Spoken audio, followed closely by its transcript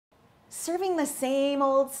Serving the same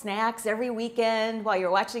old snacks every weekend while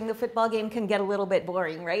you're watching the football game can get a little bit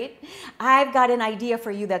boring, right? I've got an idea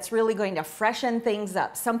for you that's really going to freshen things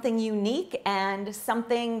up, something unique and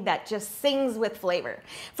something that just sings with flavor.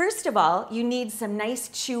 First of all, you need some nice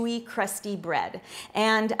chewy, crusty bread.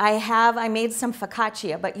 And I made some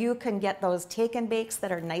focaccia, but you can get those take and bakes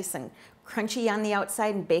that are nice and crunchy on the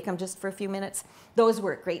outside and bake them just for a few minutes. Those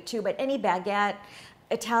work great too, but any baguette,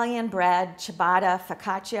 Italian bread, ciabatta,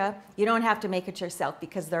 focaccia, you don't have to make it yourself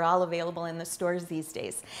because they're all available in the stores these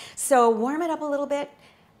days. So warm it up a little bit,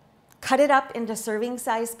 cut it up into serving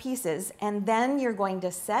size pieces, and then you're going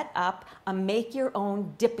to set up a make your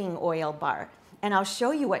own dipping oil bar. And I'll show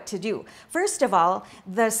you what to do. First of all,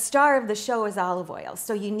 the star of the show is olive oil.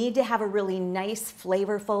 So you need to have a really nice,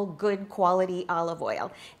 flavorful, good quality olive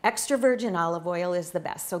oil. Extra virgin olive oil is the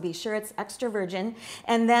best. So be sure it's extra virgin.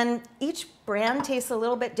 And then each brand tastes a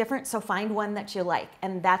little bit different, so find one that you like.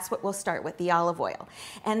 And that's what we'll start with, the olive oil.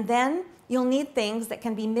 And then you'll need things that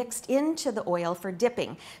can be mixed into the oil for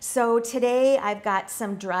dipping. So today I've got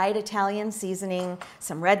some dried Italian seasoning,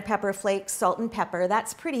 some red pepper flakes, salt and pepper.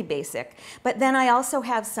 That's pretty basic. But then I also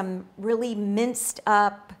have some really minced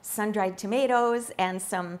up sun-dried tomatoes and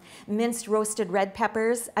some minced roasted red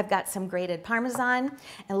peppers. I've got some grated Parmesan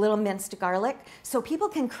and a little minced garlic. So people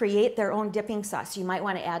can create their own dipping sauce. You might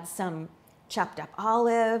want to add some chopped up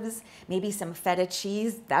olives, maybe some feta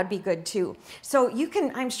cheese, that'd be good too. So you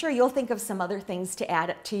can, I'm sure you'll think of some other things to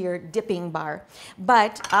add to your dipping bar,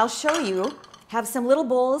 but I'll show you. Have some little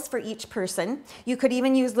bowls for each person. You could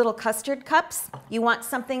even use little custard cups. You want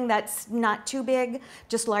something that's not too big,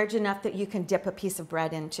 just large enough that you can dip a piece of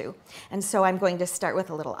bread into. And so I'm going to start with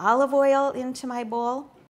a little olive oil into my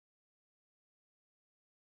bowl.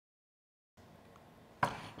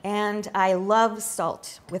 And I love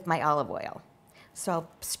salt with my olive oil. So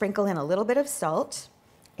I'll sprinkle in a little bit of salt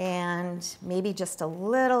and maybe just a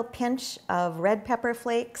little pinch of red pepper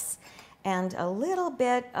flakes and a little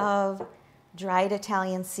bit of dried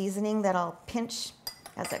Italian seasoning that I'll pinch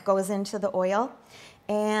as it goes into the oil.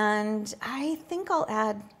 And I think I'll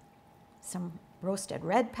add some roasted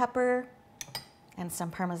red pepper and some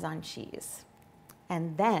Parmesan cheese.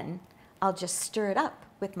 And then I'll just stir it up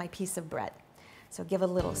with my piece of bread. So give a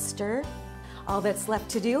little stir. All that's left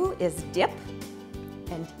to do is dip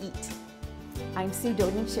and eat. I'm Sue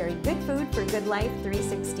Doden, sharing good food for good life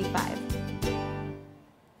 365.